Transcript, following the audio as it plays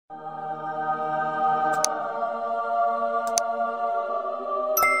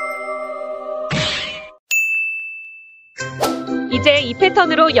이제 이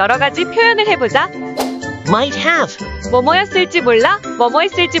패턴으로 여러 가지 표현을 해보자. might have, 뭐뭐였을지 몰라, 뭐뭐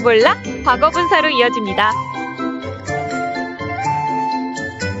했을지 몰라, 과거분사로 이어집니다.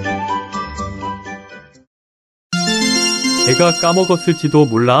 걔가 까먹었을지도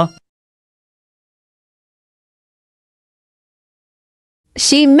몰라.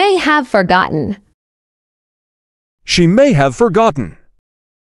 She may have forgotten. She may have forgotten.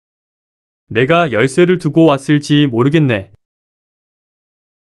 내가 열쇠를 두고 왔을지 모르겠네.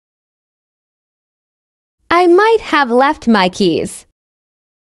 I might have left my keys.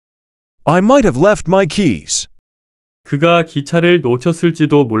 I might have left my keys. 그가 기차를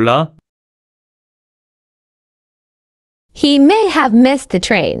놓쳤을지도 몰라. He may have missed the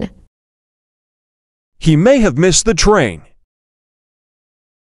train. He may have missed the train.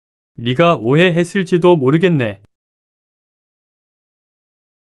 네가 오해했을지도 모르겠네.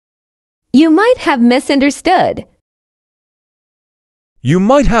 You might have misunderstood. You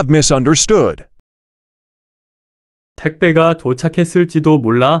might have misunderstood. 택배가 도착했을지도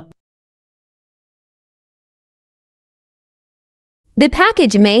몰라. The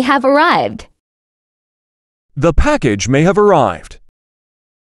package may have arrived. The package may have arrived.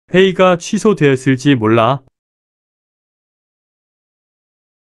 회의가 취소되었을지 몰라.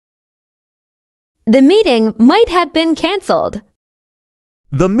 The meeting might have been cancelled.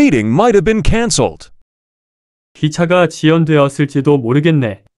 The meeting might have been cancelled. 기차가 지연되었을지도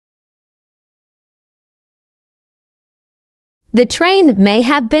모르겠네. The train may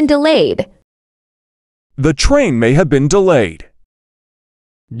have been delayed. The train may have been delayed.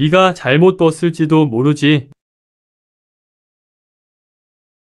 네가 잘못 뒀을지도 모르지.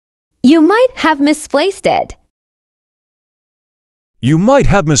 You might have misplaced it. You might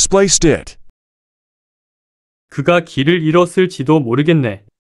have misplaced it. 그가 길을 잃었을지도 모르겠네.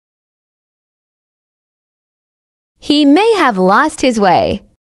 He may have lost his way.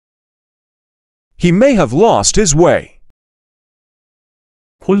 He may have lost his way.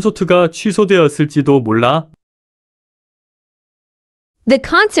 콘서트가 취소되었을지도 몰라. The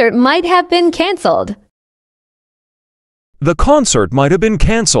concert might have been cancelled. The concert might have been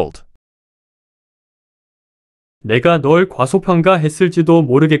cancelled. 내가 널 과소평가했을지도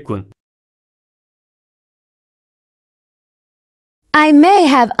모르겠군. I may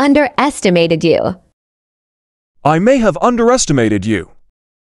have underestimated you. I may have underestimated you.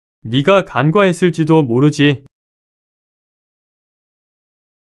 네가 간과했을지도 모르지.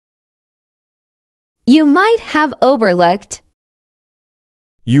 You might have overlooked.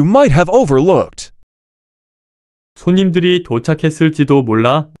 You might have overlooked. 손님들이 도착했을지도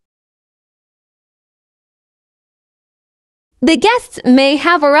몰라. The guests may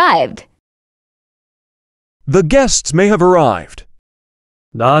have arrived. The guests may have arrived.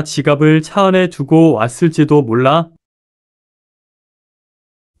 나 지갑을 차 안에 두고 왔을지도 몰라.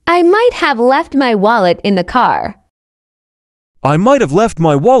 I might have left my wallet in the car. I might have left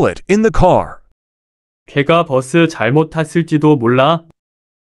my wallet in the car. 걔가 버스 잘못 탔을지도 몰라.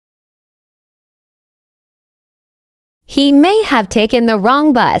 He may have taken the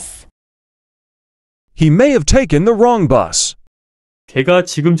wrong bus. He may have taken the wrong bus. 걔가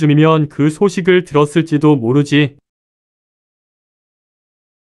지금쯤이면 그 소식을 들었을지도 모르지.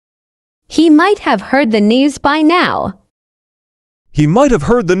 He might have heard the news by now. He might have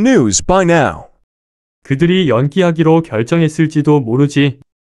heard the news by now. 그들이 연기하기로 결정했을지도 모르지.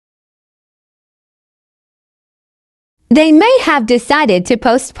 They may have decided to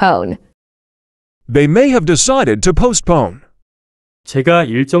postpone. They may have decided to postpone. 제가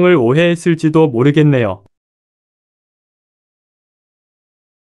일정을 오해했을지도 모르겠네요.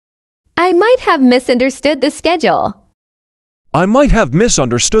 I might have misunderstood the schedule. I might have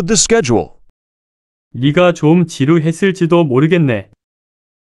misunderstood the schedule. 네가 좀 지루했을지도 모르겠네.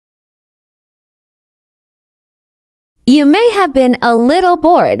 You may have been a little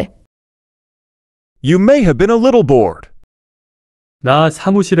bored. You may have been a little bored. 나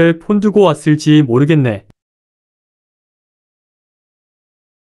사무실에 폰 두고 왔을지 모르겠네.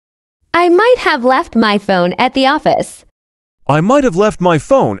 I might have left my phone at the office. I might have left my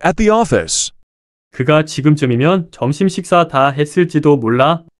phone at the office. 그가 지금쯤이면 점심 식사 다 했을지도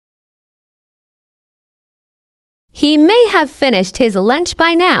몰라. He may have finished his lunch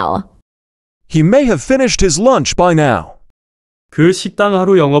by now. He may have finished his lunch by now. 그 식당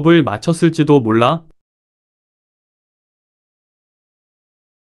하루 영업을 마쳤을지도 몰라.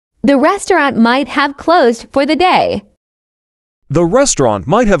 The restaurant might have closed for the day. The restaurant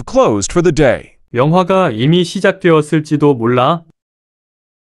might have closed for the day. 영화가 이미 시작되었을지도 몰라.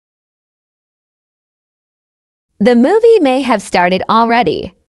 The movie may have started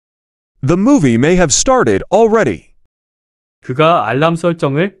already. The movie may have started already. 그가 알람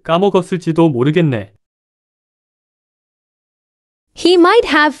설정을 까먹었을지도 모르겠네. He might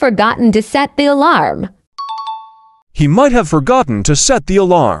have forgotten to set the alarm. He might have forgotten to set the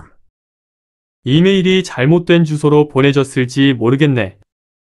alarm. 이메일이 잘못된 주소로 보내졌을지 모르겠네.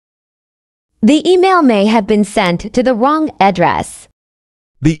 The email may have been sent to the wrong address.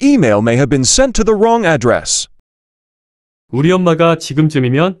 The email may have been sent to the wrong address. 우리 엄마가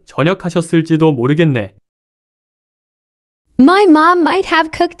지금쯤이면 저녁하셨을지도 모르겠네. My mom might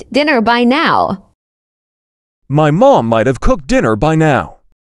have cooked dinner by now. My mom might have cooked dinner by now.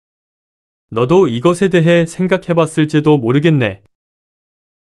 너도 이것에 대해 생각해봤을지도 모르겠네.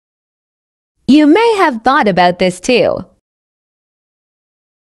 You may have thought about this too.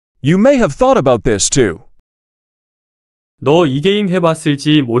 You may have thought about this too. 너 이 게임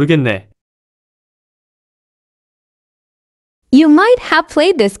해봤을지 모르겠네. You might have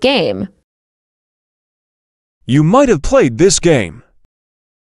played this game. You might have played this game.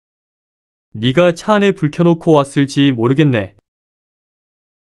 네가 차 안에 불 켜놓고 왔을지 모르겠네.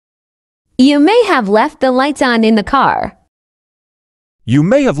 You may have left the lights on in the car. You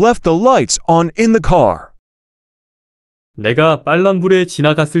may have left the lights on in the car. 내가 빨간불에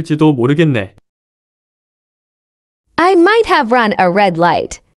지나갔을지도 모르겠네. I might have run a red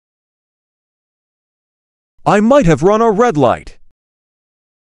light. I might have run a red light.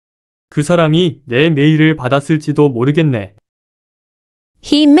 그 사람이 내 메일을 받았을지도 모르겠네.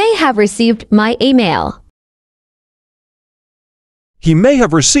 He may have received my email. He may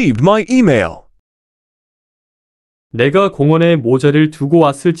have received my email. 내가 공원에 모자를 두고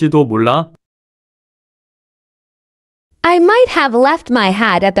왔을지도 몰라. I might have left my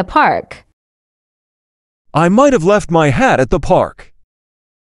hat at the park. I might have left my hat at the park.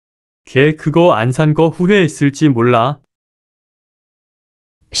 걔 그거 안 산 거 후회했을지 몰라.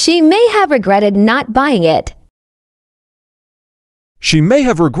 She may have regretted not buying it. She may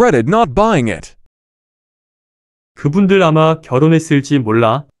have regretted not buying it. 그분들 아마 결혼했을지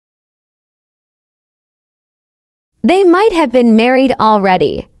몰라. They might have been married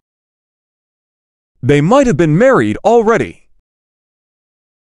already. They might have been married already.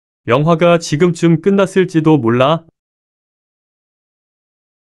 영화가 지금쯤 끝났을지도 몰라.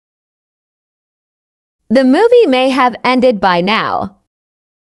 The movie may have ended by now.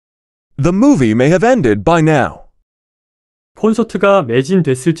 The movie may have ended by now. 콘서트가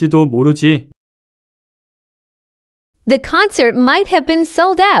매진됐을지도 모르지. The concert might have been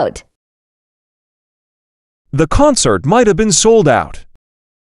sold out. The concert might have been sold out.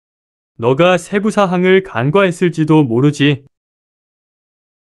 너가 세부 사항을 간과했을지도 모르지.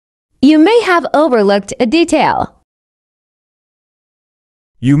 You may have overlooked a detail.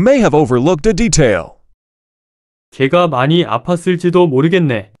 You may have overlooked a detail. 걔가 많이 아팠을지도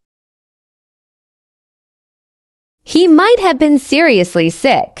모르겠네. He might have been seriously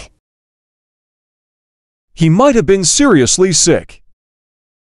sick. He might have been seriously sick.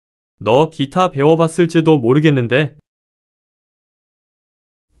 너 기타 배워봤을지도 모르겠는데.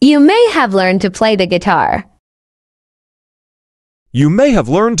 You may have learned to play the guitar. You may have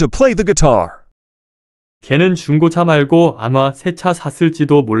learned to play the guitar. 걔는 중고차 말고 아마 새 차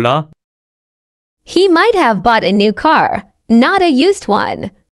샀을지도 몰라. He might have bought a new car, not a used one.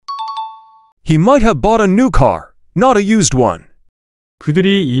 He might have bought a new car, not a used one.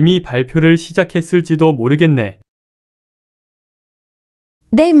 그들이 이미 발표를 시작했을지도 모르겠네.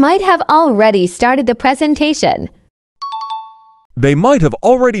 They might have already started the presentation. They might have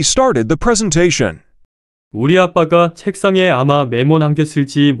already started the presentation. 우리 아빠가 책상에 아마 메모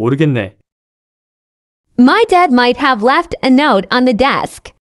남겼을지 모르겠네. My dad might have left a note on the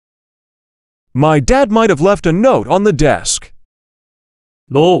desk. My dad might have left a note on the desk.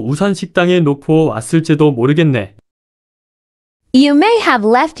 너 우산 식당에 놓고 왔을지도 모르겠네. You may have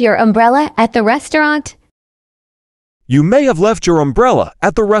left your umbrella at the restaurant. You may have left your umbrella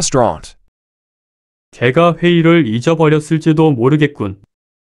at the restaurant. 걔가 회의를 잊어버렸을지도 모르겠군.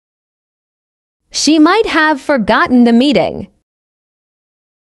 She might have forgotten the meeting.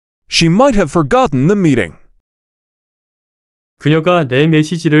 She might have forgotten the meeting. 그녀가 내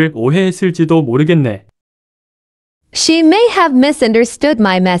메시지를 오해했을지도 모르겠네. She may have misunderstood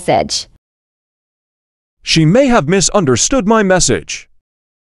my message. She may have misunderstood my message.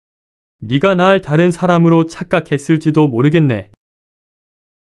 네가 날 다른 사람으로 착각했을지도 모르겠네.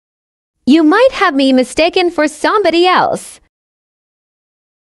 You might have me mistaken for somebody else.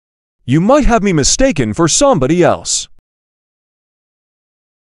 You might have me mistaken for somebody else.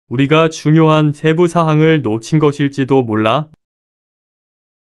 우리가 중요한 세부 사항을 놓친 것일지도 몰라.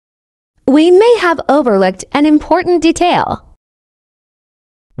 We may have overlooked an important detail.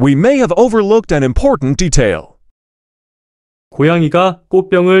 We may have overlooked an important detail. 고양이가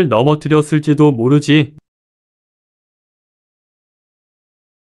꽃병을 넘어뜨렸을지도 모르지.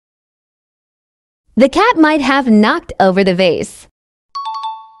 The cat might have knocked over the vase.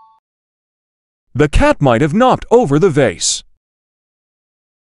 The cat might have knocked over the vase.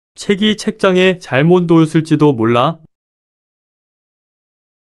 책이 책장에 잘못 놓였을지도 몰라.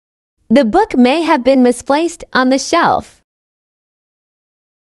 The book may have been misplaced on the shelf.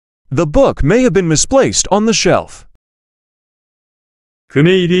 The book may have been misplaced on the shelf. 그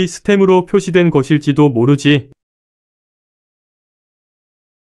메일이 스팸으로 표시된 것일지도 모르지.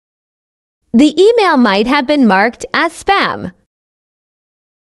 The email might have been marked as spam.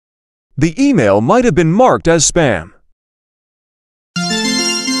 The email might have been marked as spam.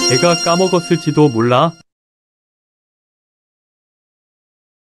 걔가 까먹었을지도 몰라.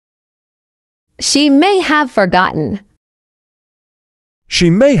 She may have forgotten. She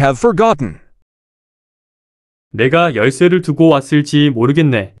may have forgotten. 내가 열쇠를 두고 왔을지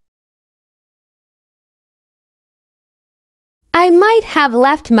모르겠네. I might have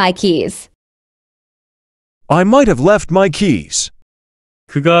left my keys. I might have left my keys.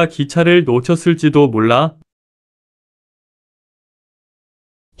 그가 기차를 놓쳤을지도 몰라.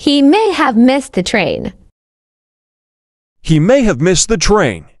 He may have missed the train. He may have missed the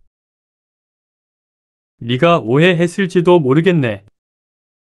train. 네가 오해했을지도 모르겠네.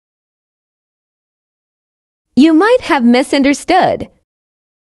 You might have misunderstood.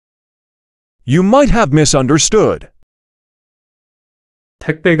 You might have misunderstood.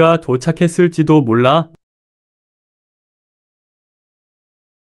 택배가 도착했을지도 몰라.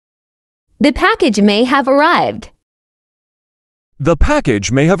 The package may have arrived. The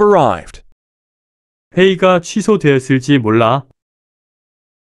package may have arrived. 회의가 취소되었을지 몰라.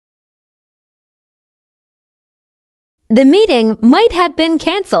 The meeting might have been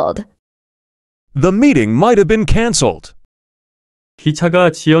canceled. The meeting might have been canceled. 기차가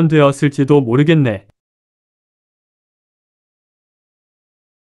지연되었을지도 모르겠네.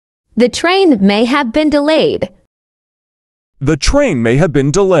 The train may have been delayed. The train may have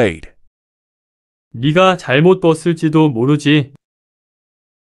been delayed. 네가 잘못 뒀을지도 모르지.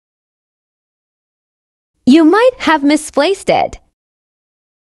 You might have misplaced it.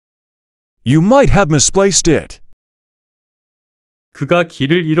 You might have misplaced it. 그가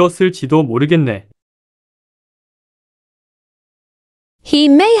길을 잃었을지도 모르겠네. He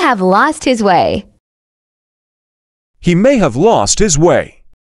may have lost his way. He may have lost his way.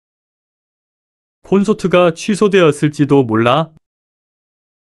 콘서트가 취소되었을지도 몰라.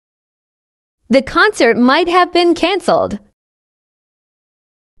 The concert might have been canceled.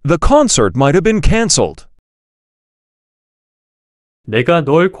 The concert might have been canceled. 내가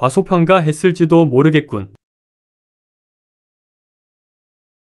널 과소평가했을지도 모르겠군.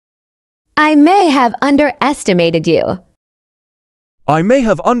 I may have underestimated you. I may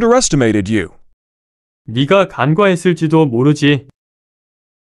have underestimated you. 네가 간과했을지도 모르지.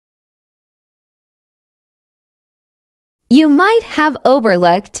 You might have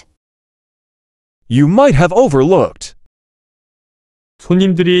overlooked. You might have overlooked.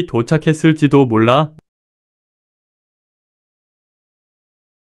 손님들이 도착했을지도 몰라.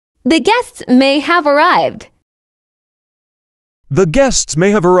 The guests may have arrived. The guests may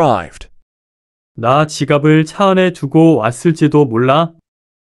have arrived. 나 지갑을 차 안에 두고 왔을지도 몰라.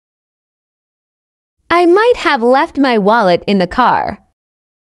 I might have left my wallet in the car.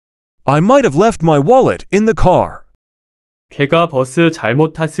 I might have left my wallet in the car. 걔가 버스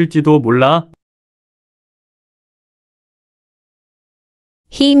잘못 탔을지도 몰라.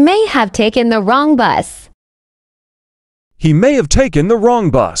 He may have taken the wrong bus. He may have taken the wrong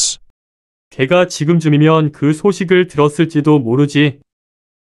bus. 걔가 지금쯤이면 그 소식을 들었을지도 모르지.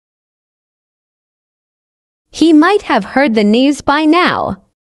 He might have heard the news by now.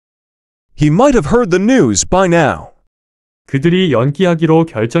 He might have heard the news by now. 그들이 연기하기로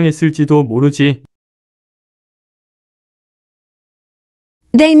결정했을지도 모르지.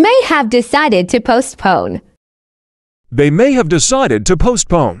 They may have decided to postpone. They may have decided to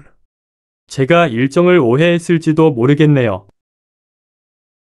postpone. 제가 일정을 오해했을지도 모르겠네요.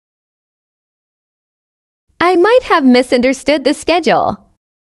 I might have misunderstood the schedule.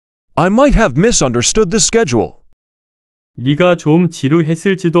 I might have misunderstood the schedule. 네가 좀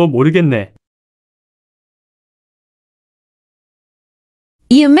지루했을지도 모르겠네.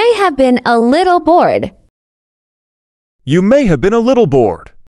 You may have been a little bored. You may have been a little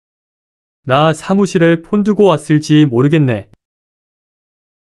bored. 나 사무실에 폰 두고 왔을지 모르겠네.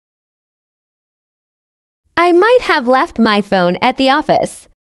 I might have left my phone at the office.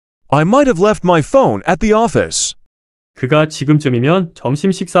 I might have left my phone at the office. 그가 지금쯤이면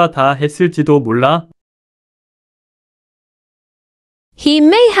점심 식사 다 했을지도 몰라. He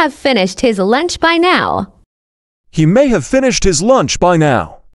may have finished his lunch by now. He may have finished his lunch by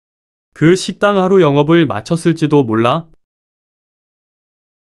now. 그 식당 하루 영업을 마쳤을지도 몰라.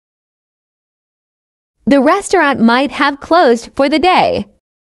 The restaurant might have closed for the day.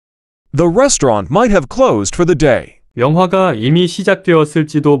 The restaurant might have closed for the day. 영화가 이미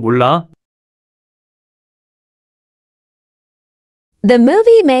시작되었을지도 몰라. The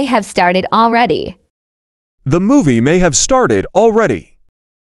movie may have started already. The movie may have started already.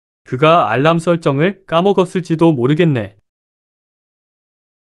 그가 알람 설정을 까먹었을지도 모르겠네.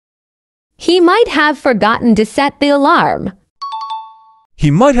 He might have forgotten to set the alarm. He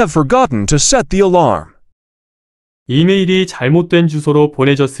might have forgotten to set the alarm. 이메일이 잘못된 주소로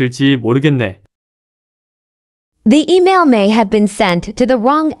보내졌을지 모르겠네. The email may have been sent to the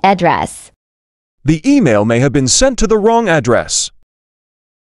wrong address. The email may have been sent to the wrong address.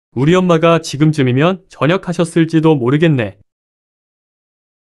 우리 엄마가 지금쯤이면 저녁하셨을지도 모르겠네.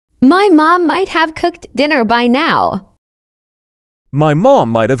 My mom might have cooked dinner by now. My mom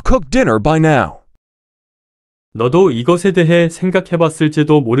might have cooked dinner by now. 너도 이것에 대해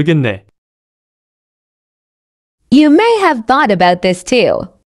생각해봤을지도 모르겠네. You may have thought about this too.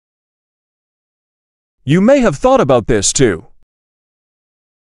 You may have thought about this too.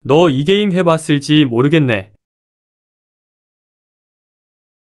 너 이 게임 해봤을지 모르겠네.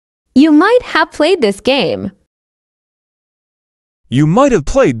 You might have played this game. You might have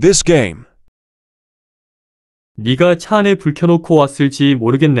played this game. 네가 차 안에 불 켜놓고 왔을지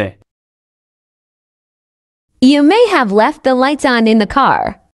모르겠네. You may have left the lights on in the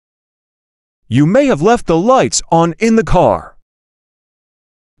car. You may have left the lights on in the car.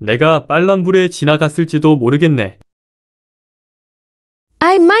 내가 빨간불에 지나갔을지도 모르겠네.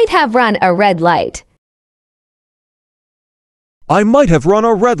 I might have run a red light. I might have run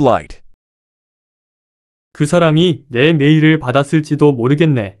a red light. 그 사람이 내 메일을 받았을지도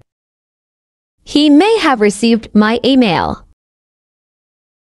모르겠네. He may have received my email.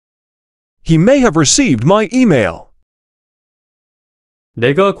 He may have received my email.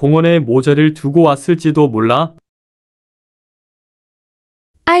 내가 공원에 모자를 두고 왔을지도 몰라.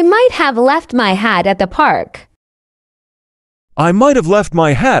 I might have left my hat at the park. I might have left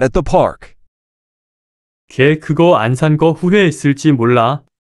my hat at the park. 걔 그거 안 산 거 후회했을지 몰라.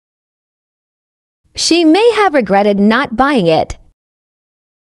 She may have regretted not buying it.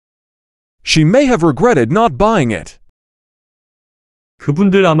 She may have regretted not buying it.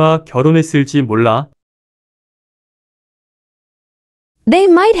 그분들 아마 결혼했을지 몰라. They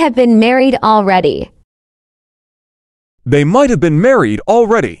might have been married already. They might have been married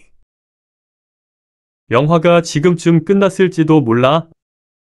already. 영화가 지금쯤 끝났을지도 몰라.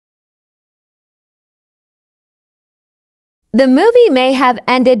 The movie may have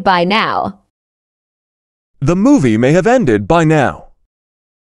ended by now. The movie may have ended by now.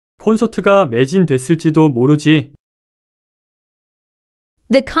 콘서트가 매진됐을지도 모르지.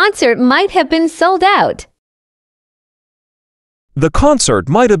 The concert might have been sold out. The concert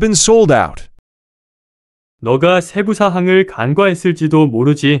might have been sold out. 너가 세부 사항을 간과했을지도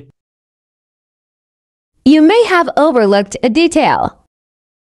모르지. You may have overlooked a detail.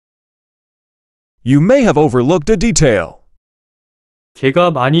 You may have overlooked a detail.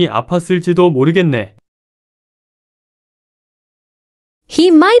 걔가 많이 아팠을지도 모르겠네. He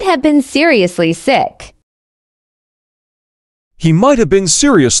might have been seriously sick. He might have been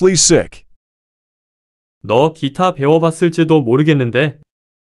seriously sick. 너 기타 배워봤을지도 모르겠는데.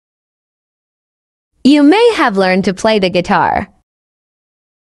 You may have learned to play the guitar.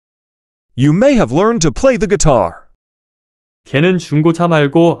 You may have learned to play the guitar. 걔는 중고차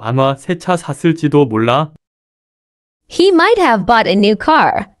말고 아마 새 차 샀을지도 몰라. He might have bought a new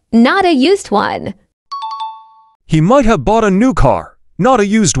car, not a used one. He might have bought a new car, not a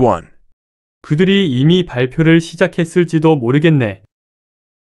used one. 그들이 이미 발표를 시작했을지도 모르겠네.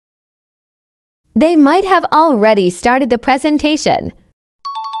 They might have already started the presentation.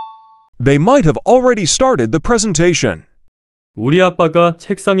 They might have already started the presentation. 우리 아빠가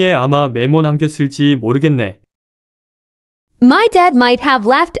책상에 아마 메모 남겼을지 모르겠네. My dad might have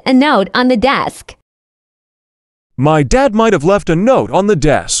left a note on the desk. My dad might have left a note on the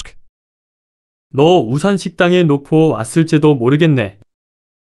desk. 너 우산 식당에 놓고 왔을지도 모르겠네.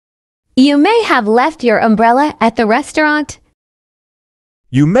 You may have left your umbrella at the restaurant.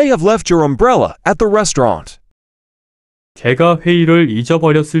 You may have left your umbrella at the restaurant. 걔가 회의를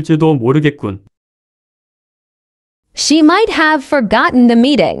잊어버렸을지도 모르겠군. She might have forgotten the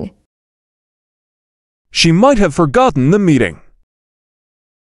meeting. She might have forgotten the meeting.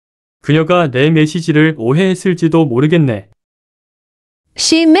 그녀가 내 메시지를 오해했을지도 모르겠네.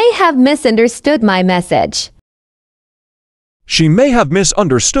 She may have misunderstood my message. She may have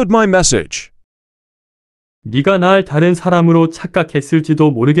misunderstood my message. 네가 날 다른 사람으로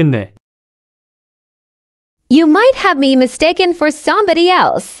착각했을지도 모르겠네. You might have me mistaken for somebody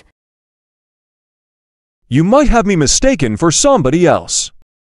else. You might have me mistaken for somebody else.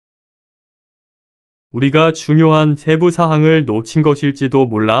 우리가 중요한 세부 사항을 놓친 것일지도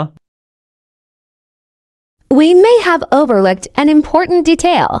몰라. We may have overlooked an important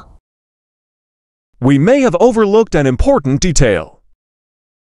detail. We may have overlooked an important detail.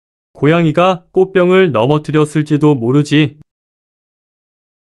 고양이가 꽃병을 넘어뜨렸을지도 모르지.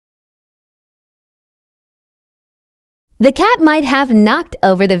 The cat might have knocked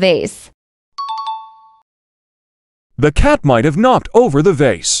over the vase. The cat might have knocked over the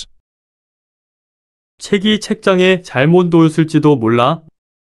vase. 책이 책장에 잘못 놓였을지도 몰라.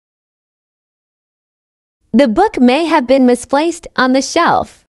 The book may have been misplaced on the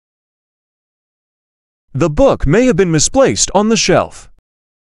shelf. The book may have been misplaced on the shelf.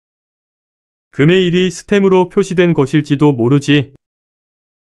 그 메일이 스팸으로 표시된 것일지도 모르지.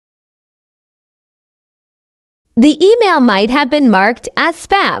 The email might have been marked as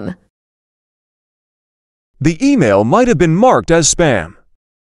spam. The email might have been marked as spam.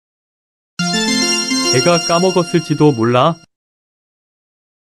 걔가 까먹었을지도 몰라.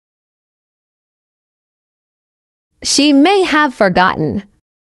 She may have forgotten.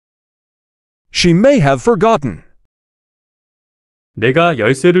 She may have forgotten. 내가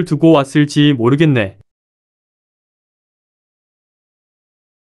열쇠를 두고 왔을지 모르겠네.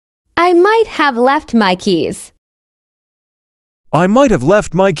 I might have left my keys. I might have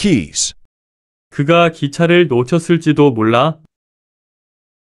left my keys. 그가 기차를 놓쳤을지도 몰라.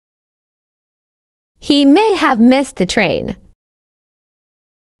 He may have missed the train.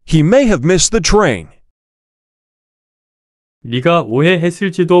 He may have missed the train. 네가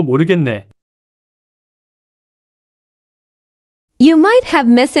오해했을지도 모르겠네. You might have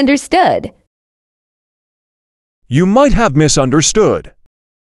misunderstood. You might have misunderstood.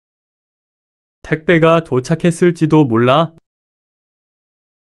 택배가 도착했을지도 몰라.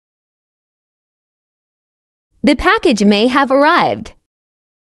 The package may have arrived.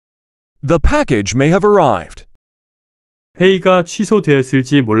 The package may have arrived. 회의가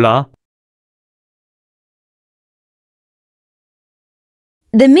취소되었을지 몰라.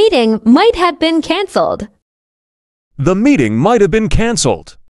 The meeting might have been cancelled. The meeting might have been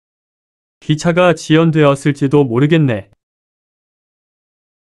canceled. 기차가 지연되었을지도 모르겠네.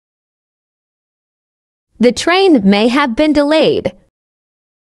 The train may have been delayed.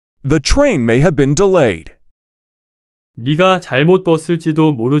 The train may have been delayed. 네가 잘못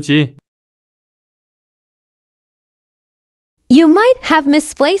봤을지도 모르지. You might have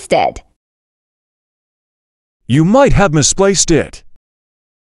misplaced it. You might have misplaced it.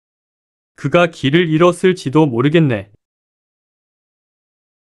 그가 길을 잃었을지도 모르겠네.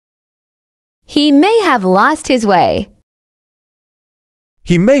 He may have lost his way.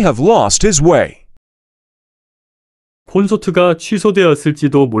 He may have lost his way. 콘서트가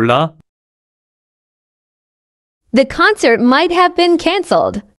취소되었을지도 몰라. The concert might have been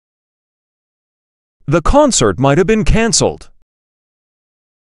cancelled. The concert might have been canceled.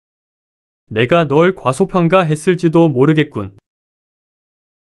 내가 널 과소평가했을지도 모르겠군.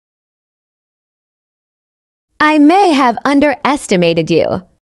 I may have underestimated you.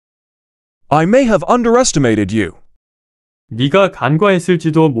 I may have underestimated you. 네가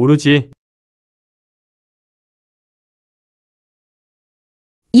간과했을지도 모르지.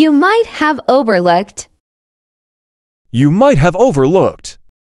 You might have overlooked. You might have overlooked.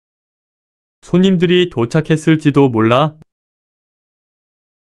 손님들이 도착했을지도 몰라.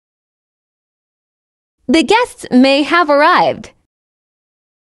 The guests may have arrived.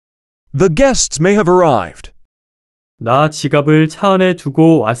 The guests may have arrived. 나 지갑을 차 안에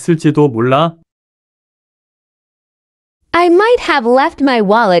두고 왔을지도 몰라. I might have left my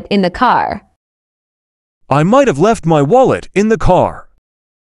wallet in the car. I might have left my wallet in the car.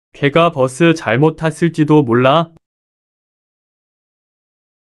 걔가 버스 잘못 탔을지도 몰라.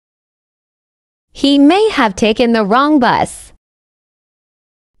 He may have taken the wrong bus.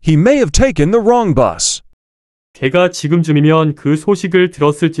 He may have taken the wrong bus. 걔가 지금쯤이면 그 소식을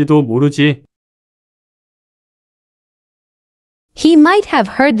들었을지도 모르지. He might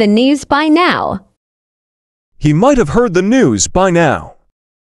have heard the news by now. He might have heard the news by now.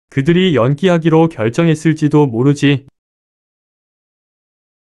 그들이 연기하기로 결정했을지도 모르지.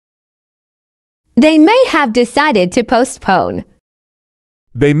 They may have decided to postpone.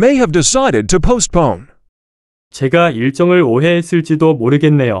 They may have decided to postpone. 제가 일정을 오해했을지도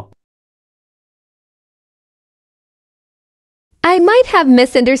모르겠네요. I might have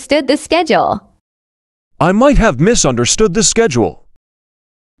misunderstood the schedule. I might have misunderstood the schedule.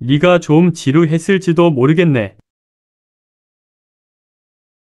 네가 좀 지루했을지도 모르겠네.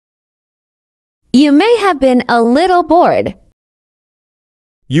 You may have been a little bored.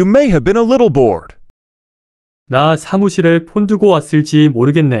 You may have been a little bored. 나 사무실에 폰 두고 왔을지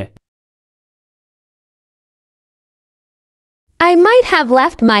모르겠네. I might have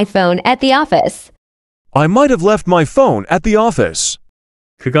left my phone at the office. I might have left my phone at the office.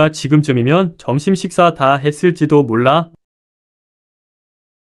 그가 지금쯤이면 점심 식사 다 했을지도 몰라.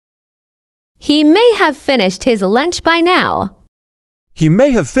 He may have finished his lunch by now. He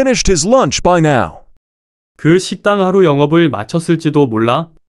may have finished his lunch by now. 그 식당 하루 영업을 마쳤을지도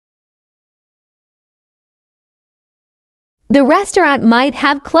몰라. The restaurant might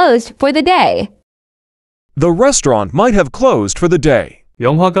have closed for the day. The restaurant might have closed for the day.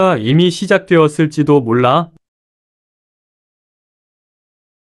 영화가 이미 시작되었을지도 몰라.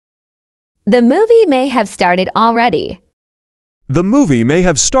 The movie may have started already. The movie may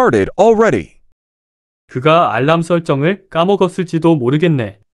have started already. 그가 알람 설정을 까먹었을지도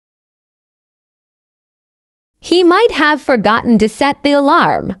모르겠네. He might have forgotten to set the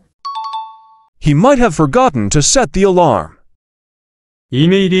alarm. He might have forgotten to set the alarm.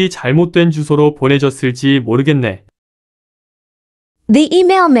 이메일이 잘못된 주소로 보내졌을지 모르겠네. The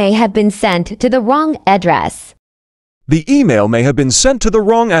email may have been sent to the wrong address. The email may have been sent to the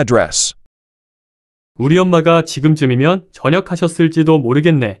wrong address. 우리 엄마가 지금쯤이면 저녁하셨을지도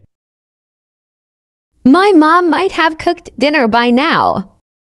모르겠네. My mom might have cooked dinner by now.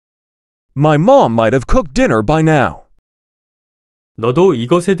 My mom might have cooked dinner by now. 너도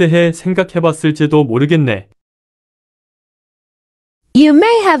이것에 대해 생각해봤을지도 모르겠네. You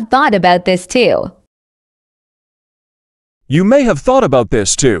may have thought about this too. You may have thought about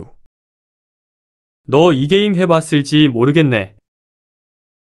this too. 너 이 게임 해봤을지 모르겠네.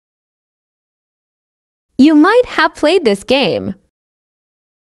 You might have played this game.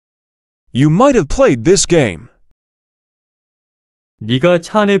 You might have played this game. 네가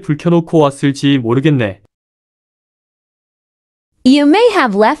차 안에 불 켜놓고 왔을지 모르겠네. You may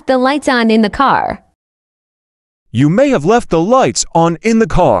have left the lights on in the car. You may have left the lights on in the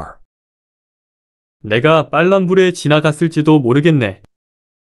car. 내가 빨간불에 지나갔을지도 모르겠네.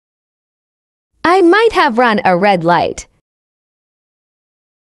 I might have run a red light.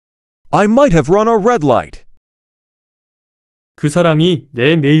 I might have run a red light. 그 사람이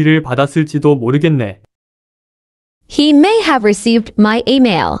내 메일을 받았을지도 모르겠네. He may have received my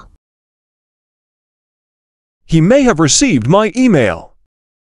email. He may have received my email.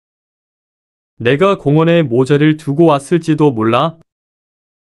 내가 공원에 모자를 두고 왔을지도 몰라.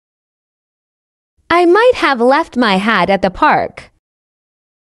 I might have left my hat at the park.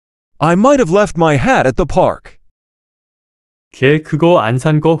 I might have left my hat at the park. 걔 그거 안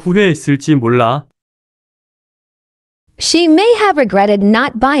산 거 후회했을지 몰라. She may have regretted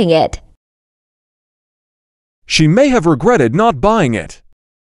not buying it. She may have regretted not buying it.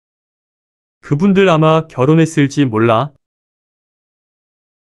 그분들 아마 결혼했을지 몰라.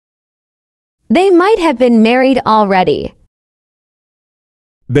 They might have been married already.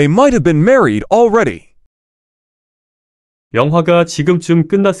 They might have been married already. 영화가 지금쯤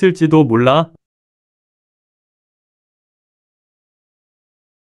끝났을지도 몰라.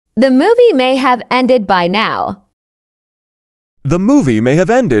 The movie may have ended by now. The movie may have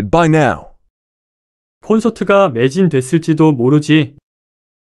ended by now. 콘서트가 매진됐을지도 모르지.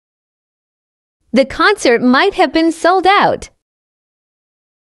 The concert might have been sold out.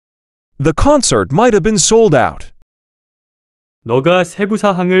 The concert might have been sold out. 너가 세부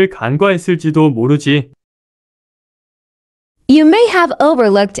사항을 간과했을지도 모르지. You may have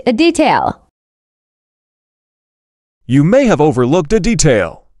overlooked a detail. You may have overlooked a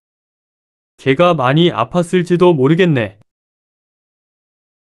detail. 걔가 많이 아팠을지도 모르겠네.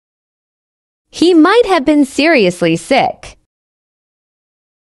 He might have been seriously sick.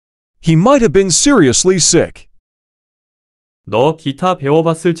 He might have been seriously sick. 너 기타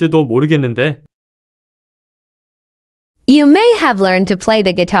배워봤을지도 모르겠는데. You may have learned to play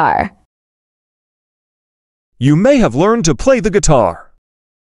the guitar. You may have learned to play the guitar.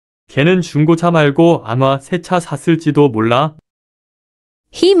 걔는 중고차 말고 아마 새 차 샀을지도 몰라.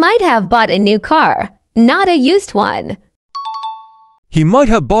 He might have bought a new car, not a used one. He might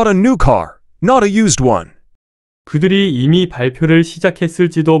have bought a new car, not a used one. 그들이 이미 발표를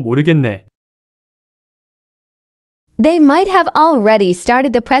시작했을지도 모르겠네. They might have already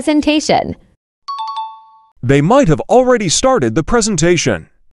started the presentation. They might have already started the presentation.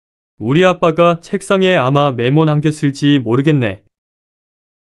 우리 아빠가 책상에 아마 메모 남겼을지 모르겠네.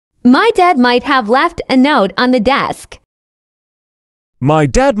 My dad might have left a note on the desk. My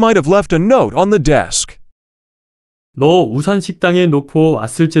dad might have left a note on the desk. 너 우산 식당에 놓고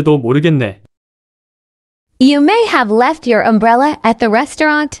왔을지도 모르겠네. You may have left your umbrella at the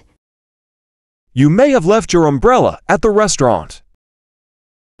restaurant. You may have left your umbrella at the restaurant.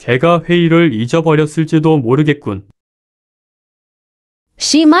 걔가 회의를 잊어버렸을지도 모르겠군.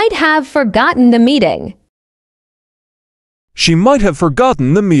 She might have forgotten the meeting. She might have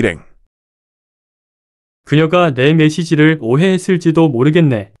forgotten the meeting. 그녀가 내 메시지를 오해했을지도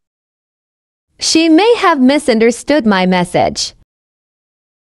모르겠네. She may have misunderstood my message.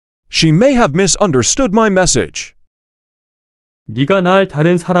 She may have misunderstood my message. 네가 날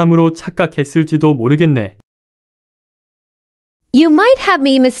다른 사람으로 착각했을지도 모르겠네. You might have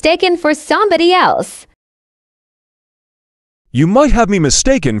me mistaken for somebody else. You might have me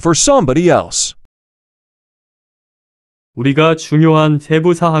mistaken for somebody else. 우리가 중요한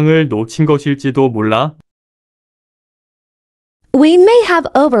세부 사항을 놓친 것일지도 몰라. We may have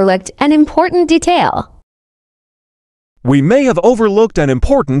overlooked an important detail. We may have overlooked an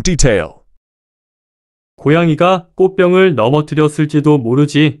important detail. 고양이가 꽃병을 넘어뜨렸을지도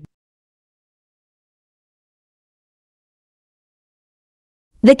모르지.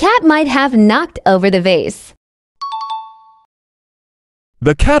 The cat might have knocked over the vase.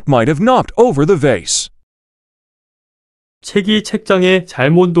 The cat might have knocked over the vase. 책이 책장에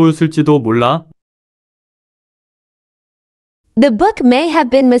잘못 놓였을지도 몰라. The book may have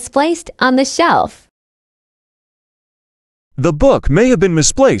been misplaced on the shelf. The book may have been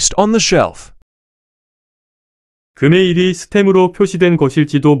misplaced on the shelf. 그 메일이 스팸으로 표시된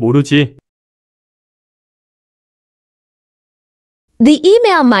것일지도 모르지. The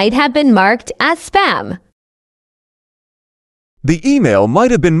email might have been marked as spam. The email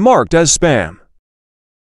might have been marked as spam.